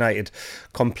Manchester United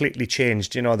completely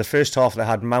changed. You know, the first half they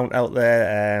had Mount out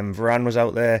there, Varane was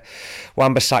out there,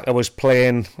 Wan-Bissaka was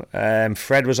playing,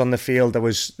 Fred was on the field.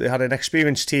 They had an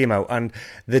experienced team out, and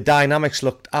the dynamics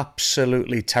looked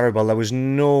absolutely terrible.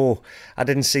 I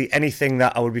didn't see anything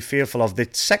that I would be fearful of. The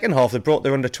second half, they brought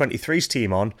their under-23s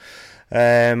team on,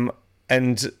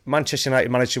 and Manchester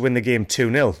United managed to win the game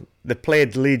 2-0. They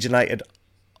played Leeds United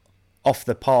off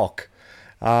the park,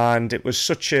 and it was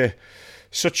such a.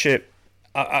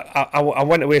 I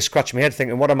went away scratching my head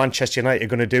thinking, what are Manchester United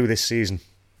going to do this season?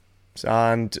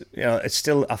 And it's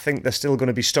still. I think they're still going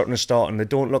to be starting to start, and they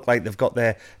don't look like they've got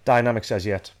their dynamics as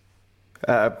yet.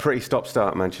 Pretty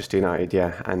stop-start Manchester United,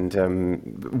 yeah,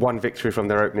 and one victory from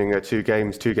their opening two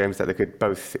games that they could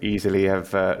both easily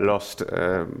have lost.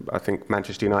 I think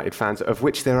Manchester United fans, of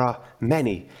which there are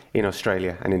many in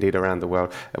Australia and indeed around the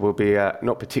world, will be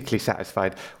not particularly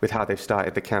satisfied with how they've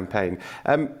started the campaign.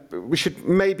 We should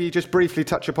maybe just briefly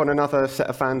touch upon another set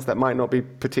of fans that might not be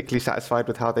particularly satisfied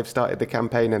with how they've started the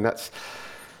campaign, and that's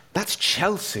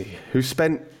Chelsea, who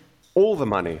spent all the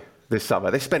money this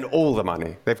summer. They spent all the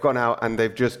money. They've gone out and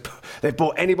they've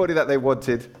bought anybody that they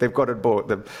wanted. They've got and bought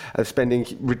them, spending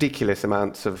ridiculous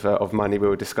amounts of money. We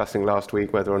were discussing last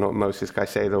week whether or not Moses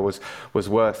Caicedo was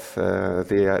worth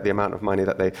the amount of money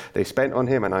that they spent on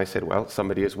him. And I said, well,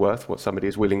 somebody is worth what somebody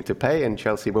is willing to pay, and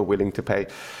Chelsea were willing to pay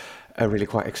a really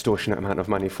quite extortionate amount of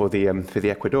money for the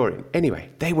Ecuadorian. Anyway,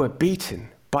 they were beaten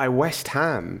by West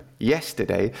Ham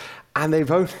yesterday, and they've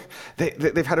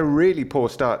had a really poor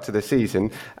start to the season,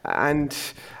 and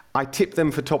I tipped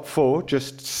them for top four,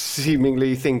 just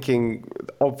seemingly thinking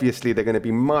obviously they're going to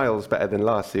be miles better than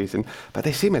last season, but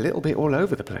they seem a little bit all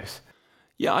over the place.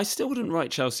 Yeah, I still wouldn't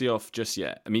write Chelsea off just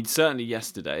yet. I mean, certainly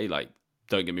yesterday,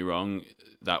 don't get me wrong,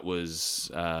 that was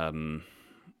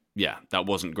that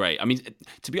wasn't great. I mean,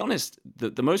 to be honest,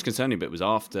 the most concerning bit was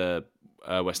after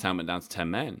West Ham went down to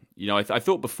 10 men. I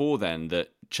thought before then that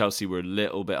Chelsea were a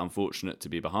little bit unfortunate to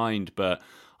be behind, but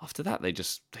after that they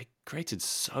created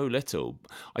so little.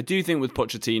 I do think with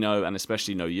Pochettino, and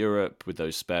especially No Europe, with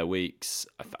those spare weeks,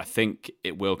 I think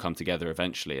it will come together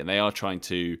eventually, and they are trying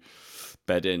to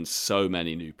bed in so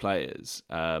many new players.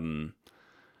 I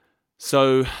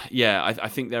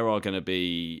think there are going to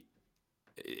be...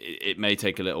 It may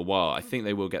take a little while. I think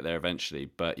they will get there eventually,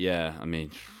 but yeah, I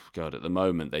mean... God, at the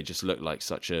moment, they just look like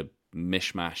such a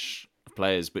mishmash of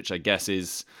players, which I guess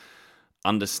is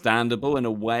understandable in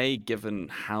a way, given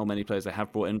how many players they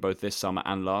have brought in both this summer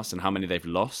and last, and how many they've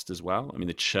lost as well. I mean,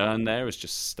 the churn there is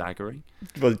just staggering.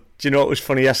 Well, do you know what was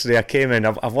funny yesterday? I came in,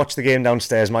 I've watched the game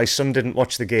downstairs. My son didn't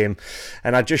watch the game,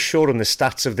 and I just showed him the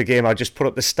stats of the game. I just put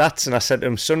up the stats, and I said to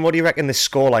him, son, what do you reckon the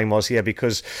scoreline was here?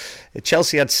 Because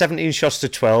Chelsea had 17 shots to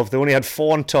 12. They only had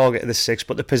 4 on target of the 6,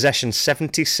 but the possession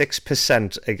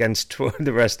 76% against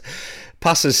the rest.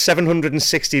 Passes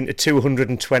 716 to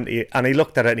 220, and he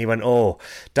looked at it and he went, oh,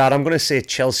 Dad, I'm going to say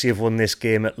Chelsea have won this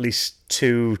game at least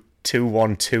 2-1,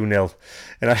 2-0.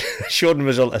 And I showed him the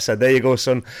result. I said, there you go,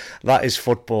 son, that is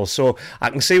football. So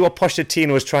I can see what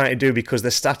Pochettino was trying to do, because the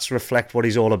stats reflect what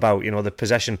he's all about, the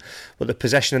possession. But the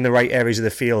possession in the right areas of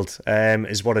the field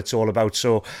is what it's all about.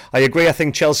 So I agree. I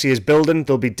think Chelsea is building.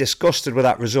 They'll be disgusted with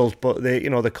that result, but they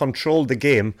controlled the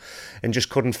game and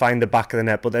just couldn't find the back of the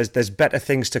net. But there's better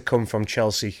things to come from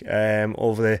Chelsea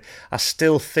over there. I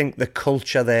still think the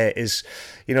culture there is,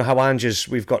 how Ange's,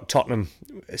 we've got Tottenham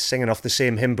singing off the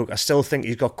same hymn book I still think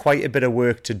he's got quite a bit of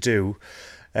work to do.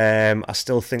 I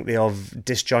still think they are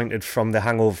disjointed from the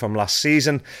hangover from last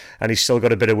season, and he's still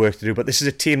got a bit of work to do. But this is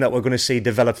a team that we're going to see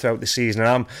develop throughout the season,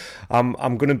 and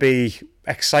I'm going to be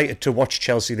excited to watch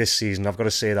Chelsea this season. I've got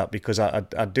to say that, because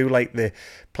I do like the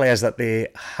players that they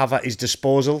have at his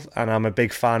disposal, and I'm a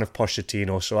big fan of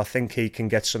Pochettino, so I think he can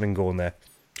get something going there.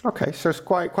 Okay, so it's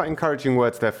quite encouraging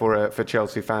words there for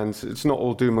Chelsea fans. It's not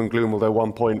all doom and gloom, although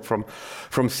 1 point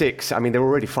from 6. I mean, they're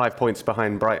already 5 points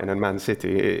behind Brighton and Man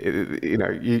City.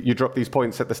 You drop these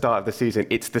points at the start of the season,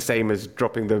 it's the same as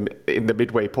dropping them in the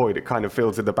midway point. It kind of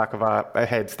feels in the back of our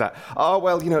heads that,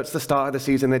 it's the start of the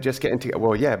season, they're just getting together.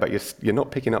 Well, yeah, but you're not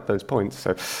picking up those points,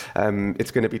 so it's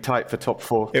going to be tight for top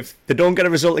 4. If they don't get a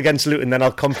result against Luton, then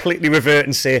I'll completely revert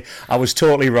and say I was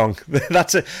totally wrong.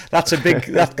 That's a big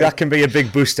that can be a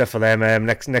big boost for them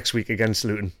next week against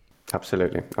Luton.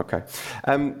 Absolutely. Okay.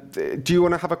 Do you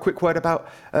want to have a quick word about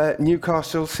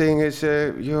Newcastle, seeing as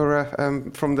you're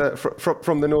from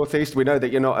the northeast? We know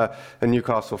that you're not a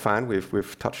Newcastle fan.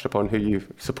 We've touched upon who you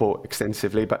support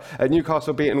extensively, but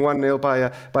Newcastle beaten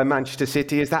 1-0 by Manchester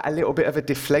City. Is that a little bit of a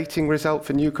deflating result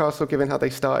for Newcastle, given how they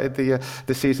started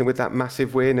the season with that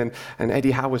massive win? And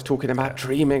Eddie Howe was talking about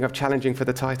dreaming of challenging for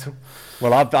the title.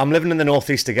 Well, I'm living in the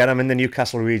northeast again. I'm in the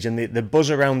Newcastle region. The buzz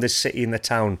around this city and the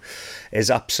town is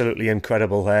absolutely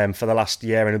incredible. For the last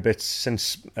year and a bit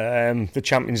since the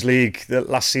Champions League, the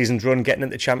last season's run, getting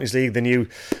into the Champions League, the new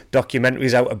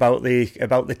documentaries out about the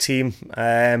team.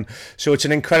 So it's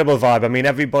an incredible vibe. I mean,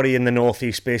 everybody in the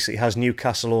northeast basically has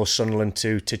Newcastle or Sunderland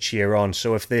to cheer on.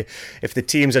 So if the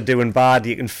teams are doing bad,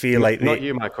 you can feel like not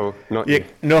you, Michael, not you.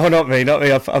 No, not me.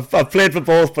 I've played for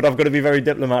both, but I've got to be very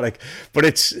diplomatic. But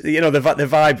it's the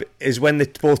vibe is when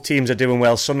both teams are doing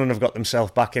well. Sunderland have got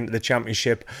themselves back into the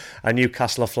Championship, and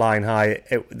Newcastle are flying high.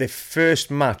 The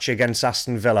first match against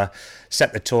Aston Villa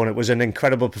set the tone. It was an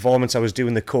incredible performance. I was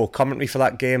doing the co-commentary for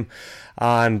that game,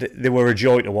 and they were a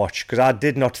joy to watch, because I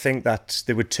did not think that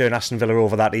they would turn Aston Villa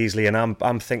over that easily. And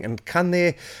I'm thinking,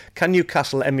 can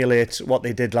Newcastle emulate what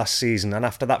they did last season? And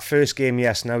after that first game,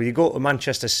 yes. Now you go to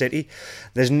Manchester City.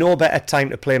 There's no better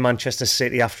time to play Manchester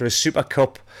City after a Super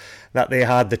Cup that they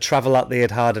had, the travel that they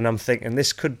had, and I'm thinking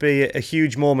this could be a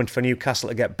huge moment for Newcastle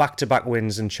to get back-to-back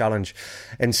wins and challenge.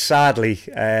 And sadly,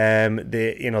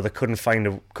 they couldn't find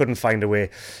a way.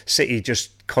 City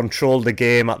just controlled the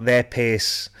game at their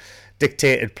pace,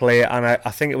 dictated play, and I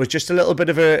think it was just a little bit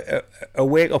of a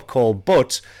wake-up call.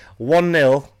 But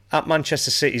 1-0 at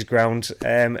Manchester City's ground,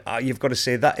 you've got to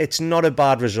say that it's not a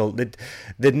bad result.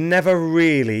 They'd never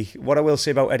really, what I will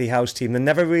say about Eddie Howe's team, they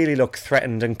never really looked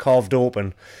threatened and carved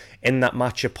open in that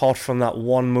match, apart from that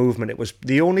one movement. It was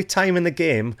the only time in the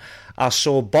game I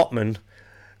saw Botman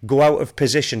go out of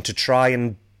position to try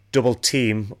and double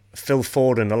team Phil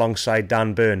Foden alongside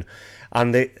Dan Burn.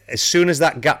 And as soon as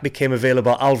that gap became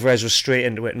available, Alvarez was straight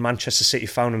into it, and Manchester City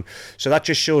found him. So that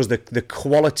just shows the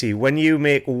quality. When you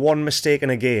make one mistake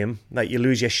in a game, that you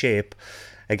lose your shape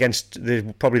against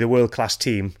probably the world-class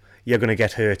team, you're going to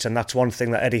get hurt. And that's one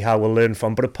thing that Eddie Howe will learn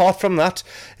from. But apart from that,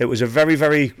 it was a very,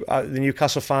 very... the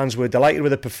Newcastle fans were delighted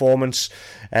with the performance.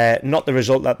 Not the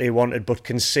result that they wanted, but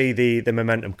can see the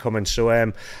momentum coming. So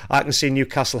I can see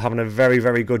Newcastle having a very,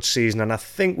 very good season. And I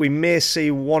think we may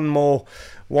see one more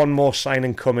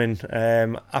signing coming,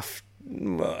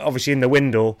 obviously in the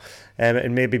window,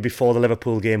 and maybe before the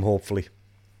Liverpool game, hopefully.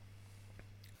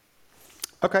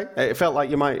 Okay, it felt like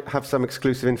you might have some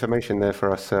exclusive information there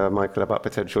for us, Michael, about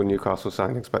potential Newcastle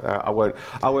signings, but I won't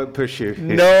push you.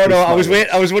 No, I was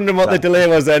wondering what the delay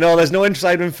was there. No, there's no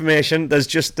inside information. There's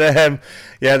just there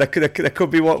could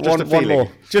be one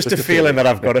more. Just a feeling that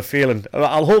I've got a feeling.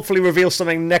 I'll hopefully reveal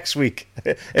something next week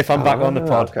if I'm back on the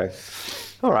pod. Okay.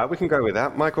 All right, we can go with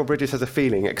that. Michael Bridges has a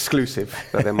feeling, exclusive,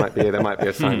 that there might be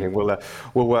a signing. We'll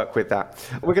work with that.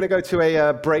 We're going to go to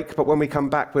a break, but when we come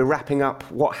back, we're wrapping up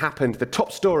what happened, the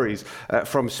top stories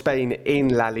from Spain in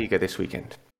La Liga this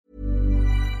weekend.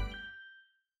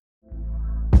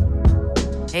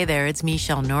 Hey there, it's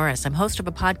Michelle Norris. I'm host of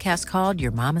a podcast called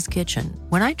Your Mama's Kitchen.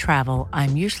 When I travel,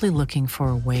 I'm usually looking for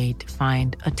a way to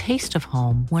find a taste of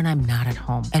home when I'm not at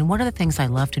home. And one of the things I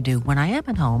love to do when I am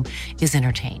at home is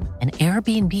entertain. And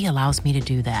Airbnb allows me to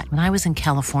do that. When I was in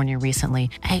California recently,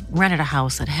 I rented a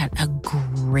house that had a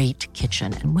great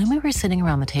kitchen. And when we were sitting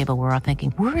around the table, we were all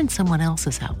thinking, we're in someone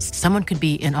else's house. Someone could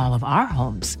be in all of our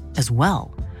homes as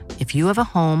well. If you have a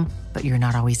home, but you're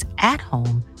not always at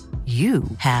home, you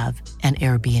have an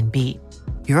Airbnb.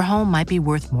 Your home might be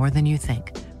worth more than you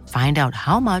think. Find out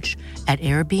how much at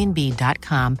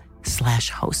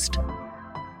airbnb.com/host.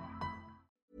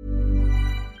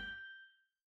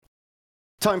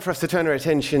 Time for us to turn our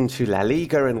attention to La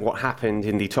Liga and what happened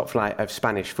in the top flight of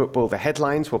Spanish football. The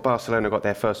headlines, well, Barcelona got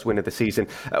their first win of the season,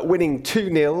 winning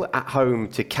 2-0 at home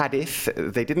to Cadiz.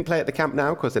 They didn't play at the Camp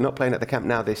Nou because they're not playing at the Camp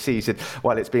Nou this season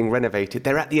while it's being renovated.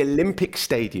 They're at the Olympic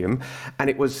Stadium and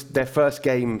it was their first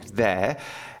game there.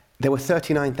 There were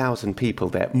 39,000 people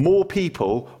there. More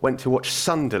people went to watch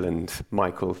Sunderland,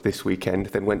 Michael, this weekend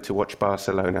than went to watch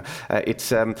Barcelona.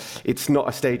 It's not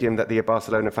a stadium that the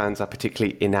Barcelona fans are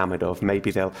particularly enamoured of.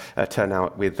 Maybe they'll turn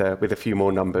out with a few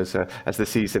more numbers as the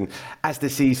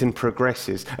season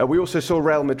progresses. We also saw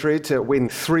Real Madrid win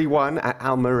 3-1 at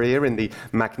Almeria in the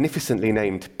magnificently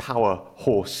named Power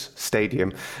Horse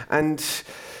Stadium. And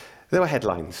there were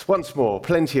headlines. Once more,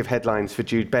 plenty of headlines for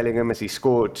Jude Bellingham as he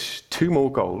scored 2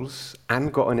 more goals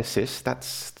and got an assist.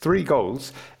 That's 3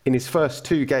 goals in his first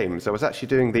 2 games. I was actually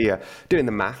doing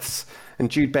the maths, and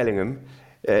Jude Bellingham,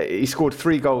 he scored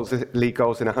 3 league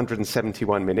goals in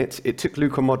 171 minutes. It took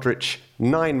Luka Modric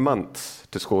 9 months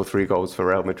to score 3 goals for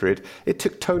Real Madrid. It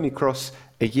took Toni Kroos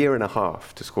a year and a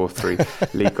half to score 3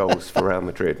 league goals for Real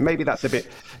Madrid. Maybe that's a bit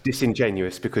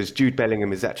disingenuous because Jude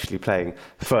Bellingham is actually playing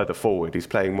further forward. He's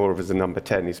playing more of as a number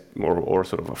 10. He's more or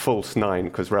sort of a false 9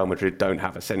 because Real Madrid don't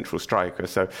have a central striker.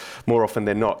 So more often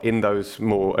than not, in those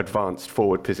more advanced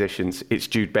forward positions, it's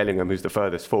Jude Bellingham who's the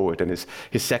furthest forward. And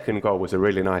his second goal was a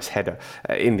really nice header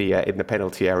in the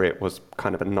penalty area. It was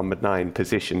kind of a number 9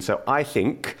 position. So I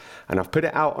think, and I've put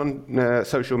it out on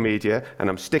social media, and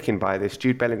I'm sticking by this,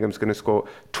 Jude Bellingham's going to score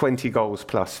 20 goals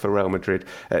plus for Real Madrid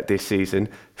this season.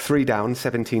 3 down,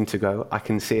 17 to go. I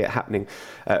can see it happening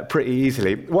pretty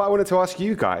easily. What I wanted to ask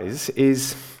you guys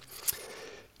is,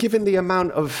 given the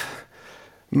amount of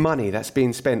money that's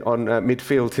being spent on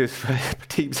midfielders for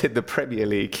teams in the Premier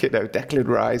League, Declan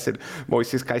Rice and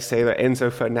Moises Caicedo, Enzo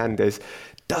Fernandez,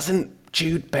 doesn't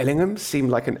Jude Bellingham seem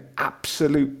like an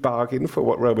absolute bargain for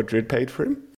what Real Madrid paid for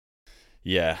him?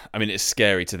 Yeah, I mean, it's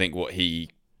scary to think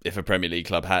if a Premier League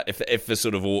club had, if the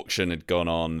sort of auction had gone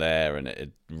on there and it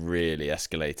had really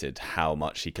escalated, how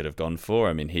much he could have gone for.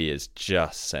 I mean, he is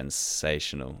just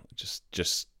sensational,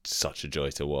 just such a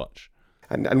joy to watch.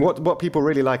 And what people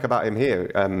really like about him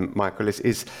here, Michael, is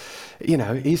he's,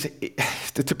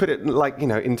 to put it like,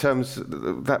 in terms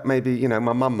that maybe, my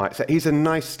mum might say, he's a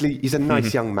nice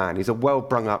young man. He's a well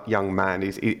brung up young man.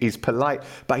 He's polite,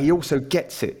 but he also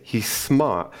gets it. He's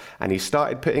smart. And he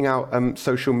started putting out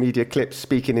social media clips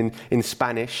speaking in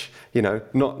Spanish,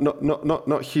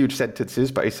 not huge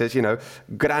sentences, but he says,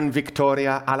 Gran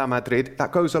Victoria a la Madrid.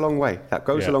 That goes a long way.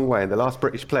 A long way. And the last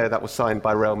British player that was signed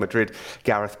by Real Madrid,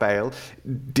 Gareth Bale,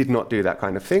 did not do that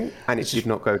kind of thing, and it did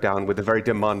not go down with the very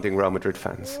demanding Real Madrid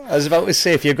fans. I was about to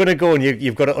say, if you're going to go and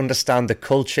you've got to understand the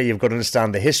culture, you've got to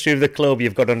understand the history of the club,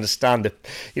 you've got to understand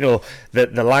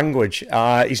the language.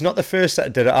 He's not the first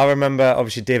that did it. I remember,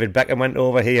 obviously, David Beckham went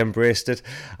over, he embraced it.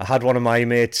 I had one of my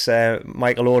mates,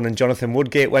 Michael Owen and Jonathan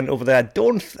Woodgate went over there.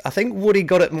 I think Woody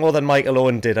got it more than Michael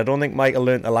Owen did. I don't think Michael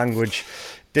learnt the language.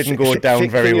 Didn't go down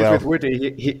very well. With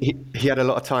Woody, he had a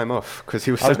lot of time off because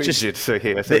he was so injured. So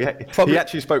he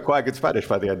actually spoke quite good Spanish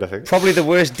by the end, I think. Probably the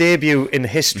worst debut in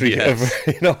history of,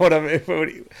 what I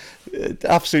mean?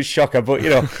 Absolute shocker, but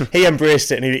he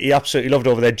embraced it and he absolutely loved it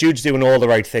over there. Jude's doing all the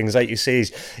right things, like you say.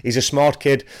 He's a smart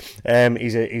kid.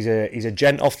 He's a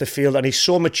gent off the field, and he's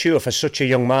so mature for such a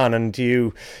young man. And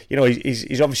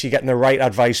he's obviously getting the right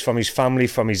advice from his family,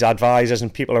 from his advisors,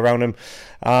 and people around him.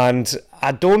 And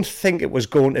I don't think it was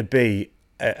going to be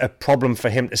a problem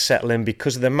for him to settle in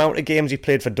because of the amount of games he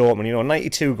played for Dortmund.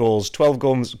 92 goals, 12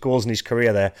 goals in his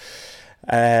career there.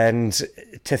 And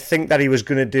to think that he was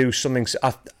going to do something,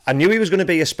 I knew he was going to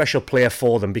be a special player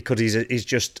for them because he's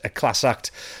just a class act.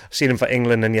 I've seen him for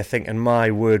England, and you're thinking, my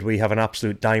word, we have an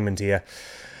absolute diamond here.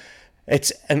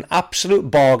 It's an absolute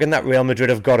bargain that Real Madrid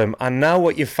have got him, and now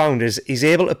what you've found is he's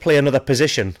able to play another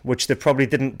position, which they probably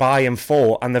didn't buy him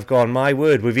for, and they've gone, my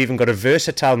word, we've even got a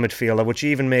versatile midfielder, which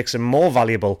even makes him more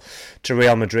valuable to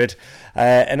Real Madrid.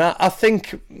 And I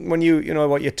think when you know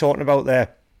what you're talking about there,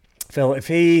 Phil,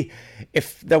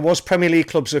 if there was Premier League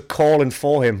clubs that calling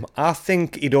for him, I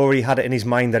think he'd already had it in his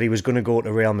mind that he was going to go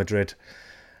to Real Madrid.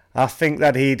 I think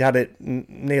that he'd had it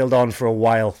nailed on for a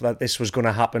while that this was going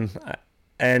to happen.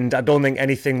 And I don't think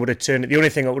anything would have turned. The only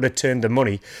thing that would have turned the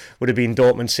money would have been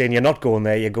Dortmund saying, you're not going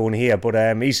there, you're going here. But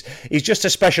he's just a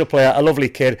special player, a lovely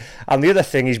kid. And the other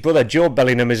thing, his brother Joe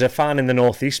Bellingham is a fan in the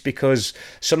northeast because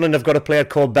Sunderland have got a player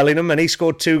called Bellingham, and he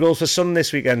scored 2 goals for Sunderland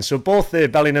this weekend. So both the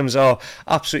Bellinghams are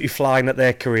absolutely flying at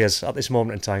their careers at this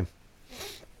moment in time.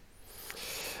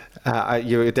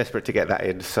 You were desperate to get that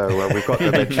in, so we've got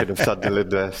the mention of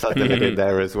Sunderland in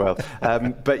there as well.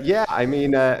 But yeah, I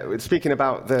mean, speaking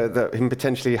about him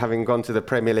potentially having gone to the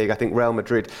Premier League, I think Real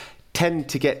Madrid tend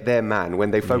to get their man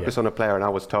when they focus on a player. And I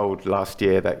was told last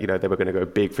year that, they were going to go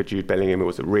big for Jude Bellingham. It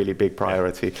was a really big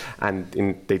priority, and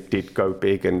they did go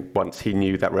big. And once he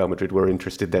knew that Real Madrid were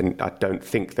interested, then I don't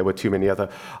think there were too many other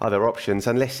options.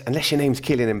 Unless your name's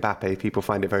Kylian Mbappe, people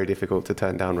find it very difficult to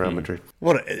turn down Real Madrid.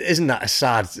 What isn't that a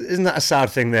sad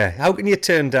thing there? How can you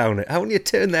turn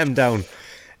them down?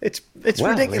 It's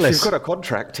ridiculous. If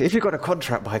you've got a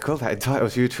contract, Michael, that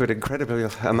entitles you to an incredible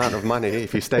amount of money.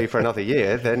 If you stay for another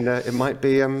year, then it might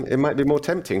be more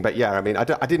tempting. But yeah, I mean, I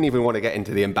didn't even want to get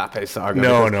into the Mbappe saga.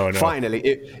 No. Finally,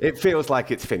 it feels like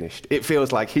it's finished. It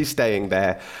feels like he's staying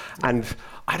there, and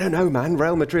I don't know, man.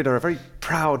 Real Madrid are a very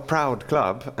proud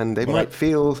club, and they might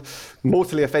feel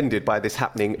mortally offended by this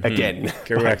happening again.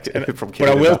 Correct. But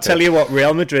I will tell you what,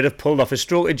 Real Madrid have pulled off a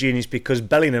stroke of genius, because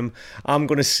Bellingham, I'm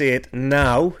going to say it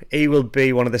now, he will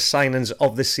be one of the signings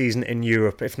of the season in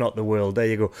Europe, if not the world. There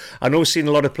you go. I know I've seen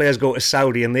a lot of players go to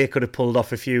Saudi, and they could have pulled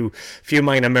off a few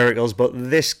minor miracles, but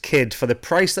this kid, for the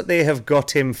price that they have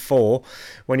got him for,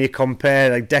 when you compare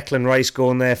like Declan Rice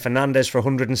going there, Fernandes for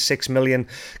 106 million,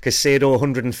 Caicedo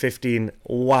 115,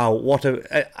 wow,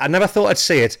 I never thought I'd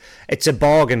say it. It's a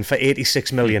bargain for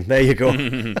 86 million. There you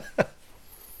go.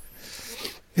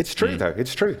 It's true, though.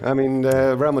 It's true. I mean,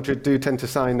 Real Madrid do tend to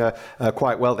sign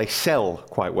quite well. They sell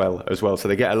quite well as well, so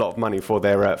they get a lot of money for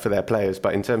their players.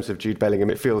 But in terms of Jude Bellingham,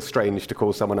 it feels strange to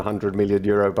call someone a €100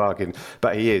 million bargain.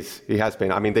 But he has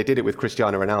been. I mean, they did it with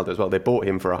Cristiano Ronaldo as well. They bought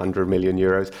him for €100 million.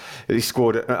 He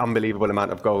scored an unbelievable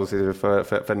amount of goals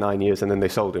for 9 years, and then they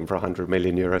sold him for €100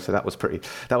 million. So that was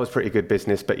pretty good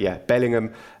business. But yeah,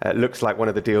 Bellingham looks like one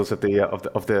of the deals of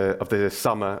the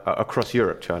summer across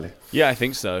Europe, Charlie. Yeah, I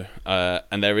think so.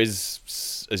 And there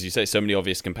is, as you say, so many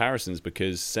obvious comparisons,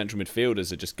 because central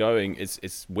midfielders are just going.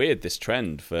 It's weird, this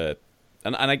trend for,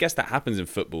 and I guess that happens in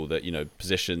football, that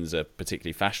positions are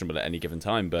particularly fashionable at any given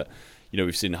time. But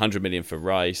we've seen 100 million for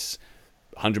Rice,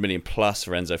 100 million plus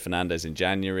for Enzo Fernandez in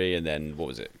January, and then what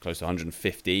was it, close to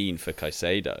 115 for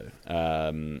Caicedo.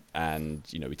 And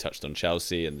we touched on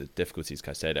Chelsea and the difficulties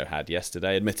Caicedo had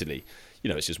yesterday. Admittedly,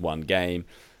 it's just one game.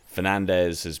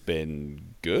 Fernandes has been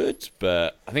good,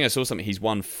 but I think I saw something. He's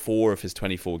won 4 of his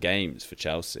 24 games for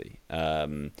Chelsea.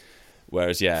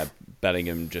 Whereas,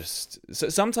 Bellingham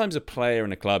sometimes a player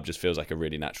in a club just feels like a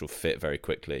really natural fit very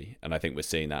quickly. And I think we're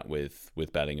seeing that with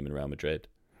Bellingham in Real Madrid.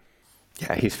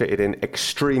 Yeah, he's fitted in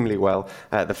extremely well.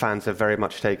 The fans have very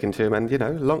much taken to him,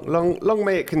 and long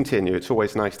may it continue. It's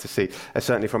always nice to see,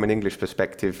 certainly from an English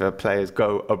perspective, players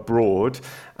go abroad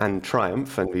and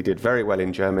triumph. And he did very well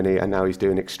in Germany, and now he's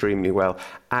doing extremely well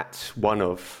at one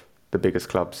of the biggest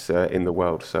clubs in the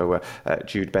world. So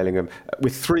Jude Bellingham,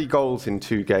 with 3 goals in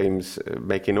 2 games,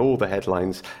 making all the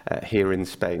headlines here in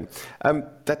Spain.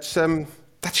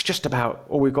 That's just about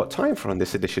all we've got time for on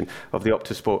this edition of the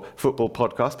Optasport Football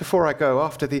Podcast. Before I go,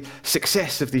 after the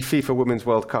success of the FIFA Women's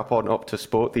World Cup on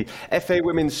Optasport, the FA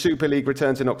Women's Super League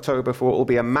returns in October for what will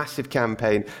be a massive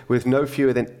campaign with no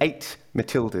fewer than 8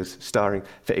 Matildas starring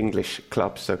for English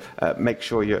clubs. So make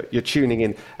sure you're tuning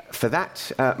in for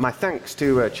that. My thanks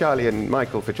to Charlie and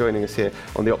Michael for joining us here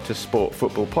on the Optasport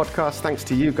Football Podcast. Thanks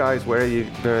to you guys where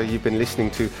you've been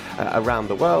listening to around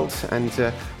the world. And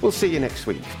we'll see you next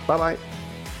week. Bye-bye.